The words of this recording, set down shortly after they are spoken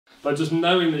But just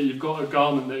knowing that you've got a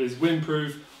garment that is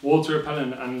windproof, water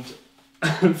repellent and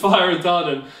fire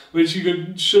retardant, which you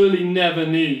could surely never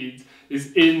need,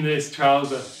 is in this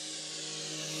trouser.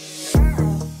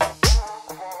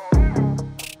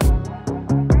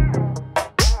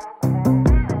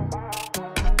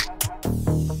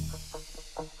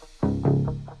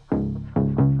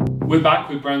 We're back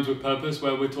with Brands with Purpose,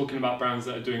 where we're talking about brands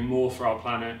that are doing more for our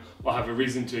planet or have a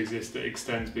reason to exist that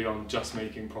extends beyond just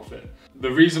making profit. The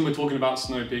reason we're talking about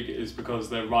Snow Peak is because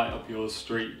they're right up your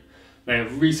street. They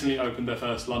have recently opened their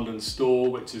first London store,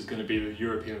 which is going to be the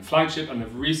European flagship, and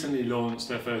they've recently launched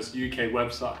their first UK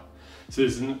website. So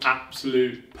this is an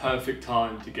absolute perfect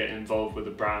time to get involved with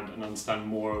the brand and understand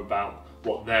more about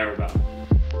what they're about.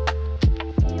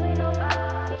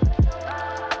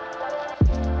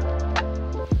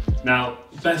 Now,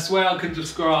 best way I can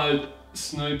describe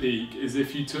Snow Peak is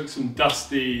if you took some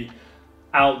dusty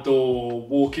outdoor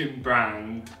walk-in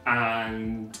brand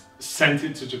and sent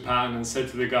it to Japan and said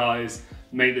to the guys,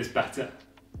 make this better,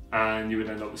 and you would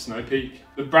end up with Snow Peak.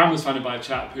 The brand was founded by a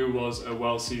chap who was a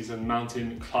well-seasoned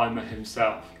mountain climber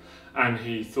himself, and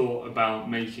he thought about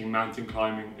making mountain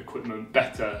climbing equipment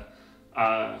better,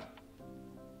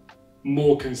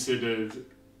 more considered,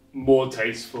 more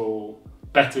tasteful,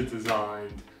 better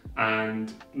designed.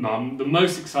 And the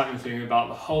most exciting thing about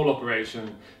the whole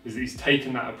operation is that he's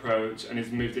taken that approach and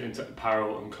he's moved it into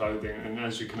apparel and clothing, and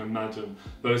as you can imagine,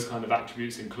 those kind of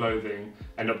attributes in clothing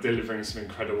end up delivering some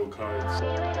incredible clothes.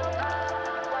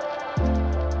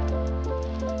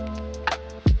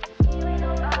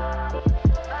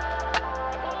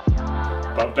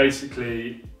 But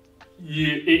basically,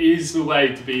 it is the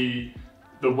way to be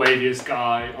the wavriest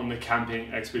guy on the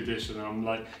camping expedition. I'm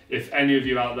like, if any of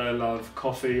you out there love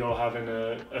coffee or having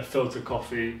a filter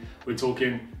coffee, we're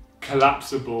talking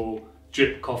collapsible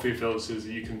drip coffee filters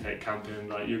that you can take camping.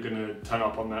 Like, you're gonna turn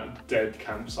up on that dead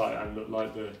campsite and look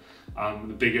like the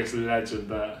biggest legend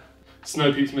there.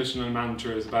 Snow Peak's mission and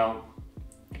mantra is about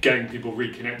getting people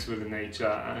reconnected with nature,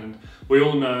 and we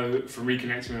all know from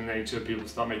reconnecting with nature, people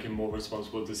start making more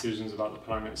responsible decisions about the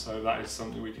planet, so that is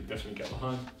something we can definitely get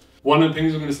behind. One of the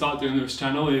things we're going to start doing on this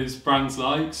channel is brands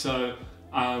like, so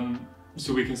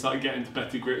we can start getting to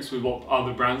better grips with what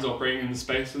other brands operating in the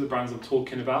space of the brands I'm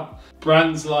talking about.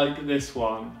 Brands like this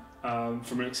one,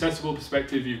 from an accessible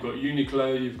perspective, you've got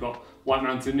Uniqlo, you've got White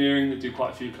Mountaineering that do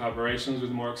quite a few collaborations with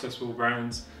more accessible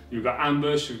brands. You've got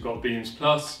Ambush, you've got Beams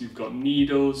Plus, you've got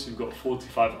Needles, you've got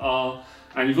 45R,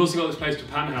 and you've also got this place,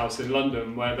 Japan House in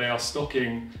London, where they are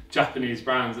stocking Japanese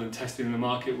brands and testing the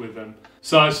market with them.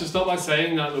 So I should start by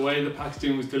saying that the way the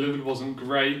packaging was delivered wasn't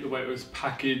great, the way it was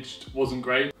packaged wasn't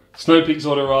great. Snow Peak's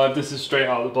order arrived, this is straight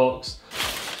out of the box.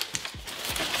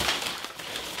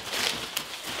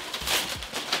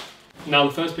 Now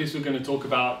the first piece we're going to talk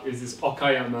about is this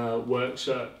Okayama work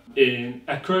shirt in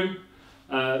ecru.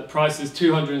 Price is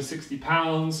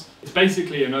 £260. It's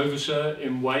basically an overshirt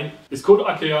in weight. It's called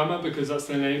Okayama because that's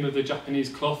the name of the Japanese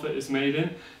cloth that it's made in.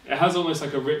 It has almost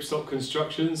like a ripstop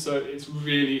construction, so it's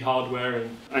really hard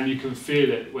wearing, and you can feel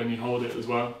it when you hold it as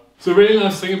well. So the really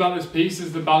nice thing about this piece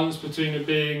is the balance between it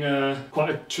being quite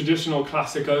a traditional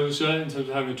classic overshirt in terms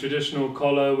of having a traditional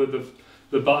collar with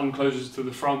the button closures to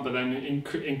the front, but then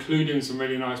including some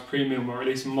really nice premium or at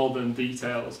least modern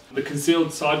details. The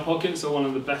concealed side pockets are one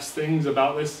of the best things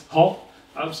about this top.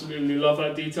 Absolutely love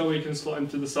that detail where you can slot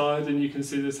into the side, and you can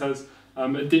see this has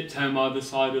a dipped hem either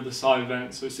side of the side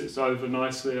vent, so it sits over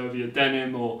nicely over your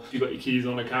denim, or if you've got your keys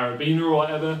on a carabiner or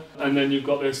whatever. And then you've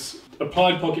got this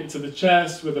applied pocket to the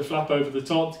chest with a flap over the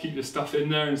top to keep your stuff in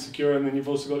there and secure, and then you've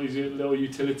also got these little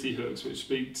utility hooks which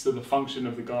speaks to the function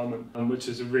of the garment, and which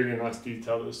is a really nice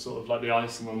detail that's sort of like the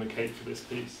icing on the cake for this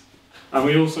piece. And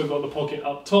we also got the pocket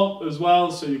up top as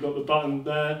well, so you've got the button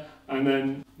there, and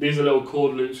then these are little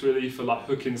cord loops really for like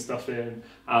hooking stuff in.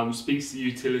 Speaks to the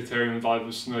utilitarian vibe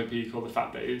of Snow Peak, or the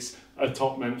fact that it's a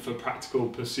top meant for practical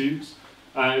pursuits.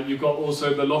 You've got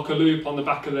also the locker loop on the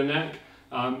back of the neck.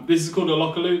 This is called a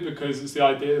locker loop because it's the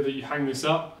idea that you hang this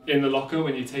up in the locker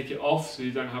when you take it off, so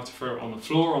you don't have to throw it on the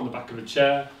floor or on the back of a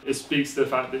chair. It speaks to the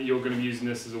fact that you're going to be using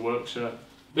this as a work shirt.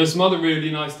 There's some other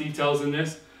really nice details in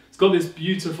this. It's got this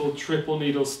beautiful triple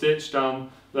needle stitch down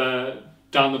the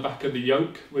back of the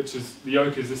yoke, which is, the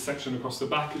yoke is this section across the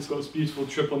back. It's got this beautiful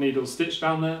triple needle stitch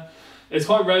down there. It's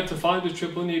quite rare to find a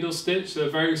triple needle stitch. They're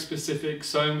very specific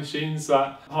sewing machines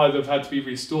that either have had to be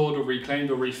restored or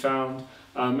reclaimed or refound.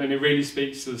 And it really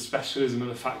speaks to the specialism of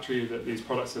the factory that these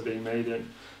products are being made in.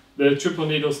 The triple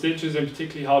needle stitches in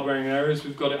particularly hard wearing areas,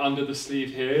 we've got it under the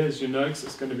sleeve here, as you know, because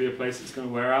it's going to be a place that's going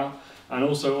to wear out, and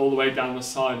also all the way down the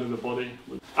side of the body.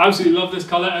 I absolutely love this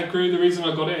colour, ecru. The reason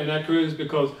I got it in ecru is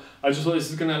because I just thought this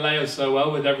is going to layer so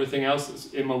well with everything else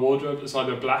that's in my wardrobe that's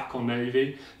either black or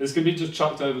navy. This can be just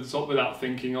chucked over the top without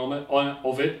thinking of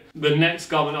it. The next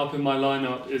garment up in my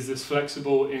lineup is this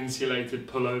flexible insulated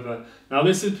pullover. Now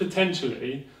this is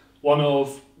potentially one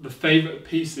of the favourite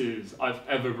pieces I've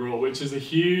ever brought, which is a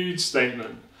huge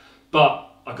statement, but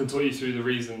I can talk you through the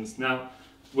reasons. Now,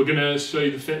 we're going to show you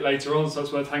the fit later on, so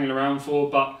that's worth hanging around for,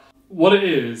 but what it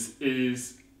is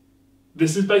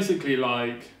this is basically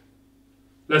like,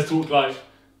 let's talk like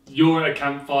you're at a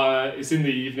campfire, it's in the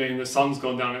evening, the sun's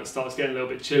gone down, it starts getting a little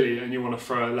bit chilly and you want to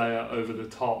throw a layer over the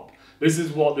top. This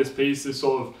is what this piece is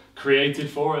sort of created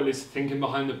for, at least thinking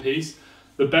behind the piece.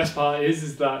 The best part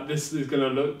is that this is going to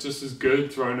look just as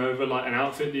good thrown over like an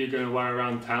outfit that you're going to wear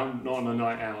around town, not on a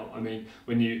night out. I mean,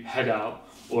 when you head out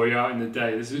or you're out in the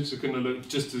day, this is just going to look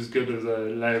just as good as a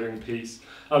layering piece.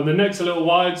 The neck's a little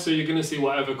wide, so you're going to see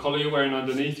whatever collar you're wearing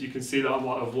underneath. You can see that on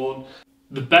what I've worn.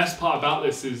 The best part about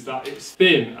this is that it's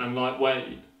thin and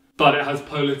lightweight, but it has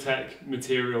Polartec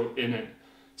material in it.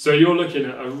 So you're looking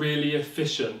at a really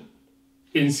efficient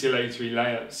insulatory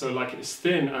layer. So like it's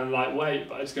thin and lightweight,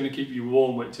 but it's going to keep you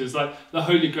warm, which is like the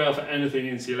holy grail for anything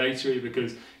insulatory,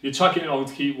 because you're chucking it on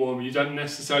to keep warm. You don't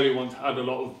necessarily want to add a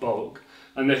lot of bulk.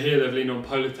 And here they've leaned on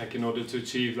Polartec in order to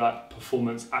achieve that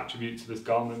performance attribute to this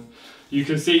garment. You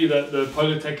can see that the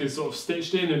Polartec is sort of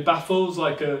stitched in baffles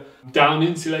like a down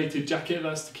insulated jacket.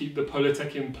 That's to keep the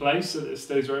Polartec in place so that it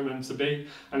stays where it's meant to be.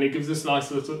 And it gives this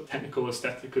nice little technical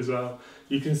aesthetic as well.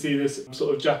 You can see this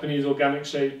sort of Japanese organic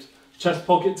shaped chest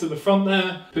pocket to the front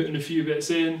there, putting a few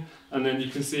bits in, and then you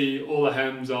can see all the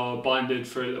hems are binded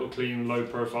for a little clean, low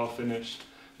profile finish.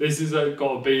 This is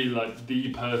got to be like the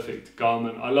perfect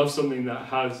garment. I love something that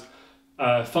has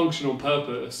a functional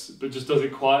purpose, but just does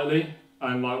it quietly.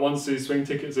 And like once these swing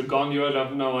tickets are gone, you would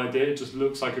have no idea. It just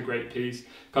looks like a great piece.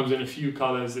 Comes in a few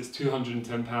colours. It's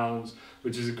 £210,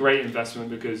 which is a great investment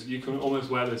because you can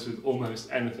almost wear this with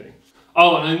almost anything.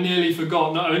 Oh, and I nearly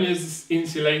forgot, not only is this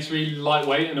insulatory,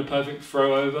 lightweight and a perfect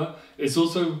throw over, it's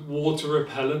also water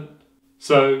repellent.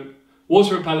 So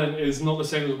water repellent is not the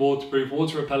same as waterproof.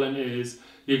 Water repellent is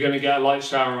you're going to get a light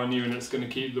shower on you and it's going to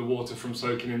keep the water from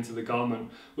soaking into the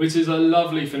garment, which is a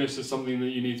lovely finish to something that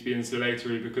you need to be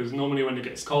insulatory, because normally when it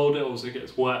gets cold it also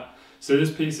gets wet. So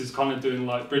this piece is kind of doing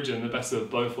like bridging the best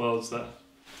of both worlds there.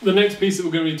 The next piece that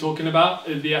we're going to be talking about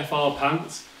is the FR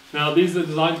pants. Now these are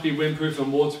designed to be windproof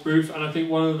and waterproof, and I think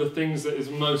one of the things that is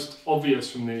most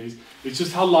obvious from these is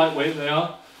just how lightweight they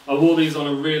are. I wore these on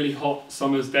a really hot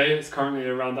summer's day. It's currently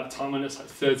around that time when it's like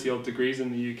 30 odd degrees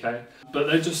in the UK. But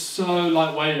they're just so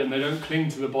lightweight and they don't cling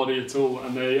to the body at all.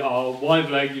 And they are wide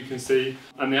leg, you can see,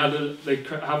 and they have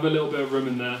a little bit of room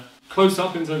in there. Close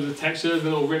up in terms of texture, there's a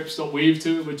little ripstop weave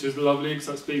to it, which is lovely because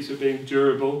that speaks to being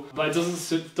durable. But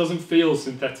it doesn't feel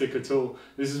synthetic at all.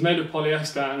 This is made of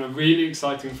polyester and a really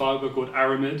exciting fibre called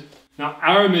aramid. Now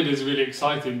aramid is really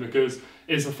exciting because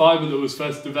it's a fibre that was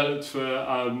first developed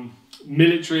for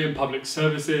military and public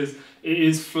services. It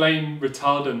is flame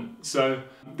retardant. So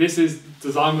this is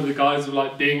designed with the guise of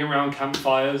like being around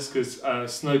campfires, because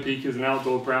Snow Peak is an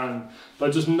outdoor brand.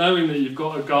 But just knowing that you've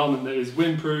got a garment that is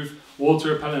windproof,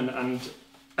 water repellent and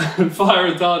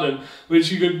fire retardant,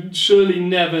 which you could surely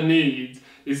never need,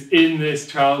 is in this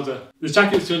trouser. This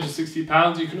jacket is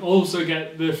 £260. You can also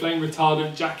get the flame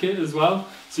retardant jacket as well.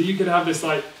 So you could have this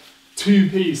like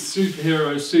two-piece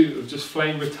superhero suit of just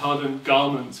flame retardant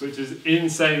garments, which is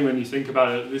insane when you think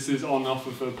about it. This is on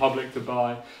offer for the public to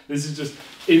buy. This is just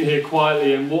in here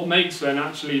quietly, and what makes for an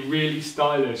actually really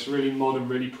stylish, really modern,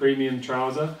 really premium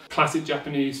trouser. Classic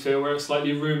Japanese feel where it's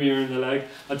slightly roomier in the leg.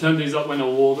 I turned these up when I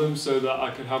wore them so that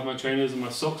I could have my trainers and my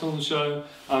socks on the show.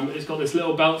 It's got this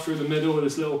little belt through the middle with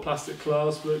this little plastic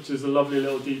clasp, which is a lovely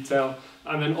little detail.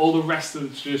 And then all the rest of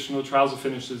the traditional trouser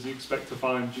finishes you expect to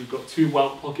find. You've got two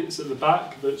welt pockets at the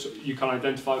back that you can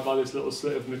identify by this little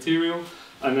slit of material,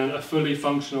 and then a fully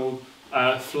functional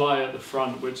fly at the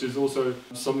front, which is also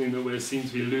something that we seem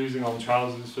to be losing on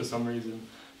trousers for some reason.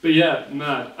 But yeah,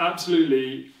 mad,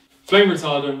 absolutely flame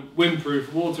retardant,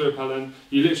 windproof, water repellent.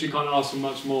 You literally can't ask for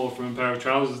much more from a pair of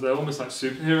trousers. They're almost like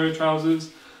superhero trousers.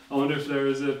 I wonder if there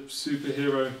is a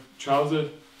superhero trouser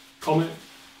comic,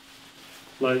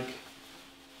 like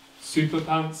Super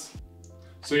Pants.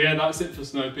 So yeah, that's it for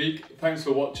Snow Peak. Thanks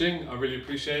for watching, I really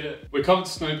appreciate it. We're covered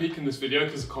Snow Peak in this video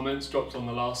because the comments dropped on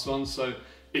the last one, so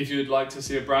if you'd like to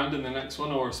see a brand in the next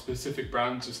one or a specific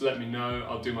brand, just let me know,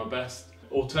 I'll do my best.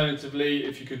 Alternatively,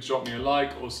 if you could drop me a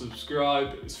like or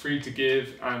subscribe, it's free to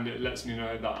give and it lets me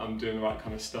know that I'm doing the right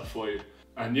kind of stuff for you.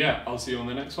 And yeah, I'll see you on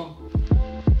the next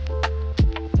one.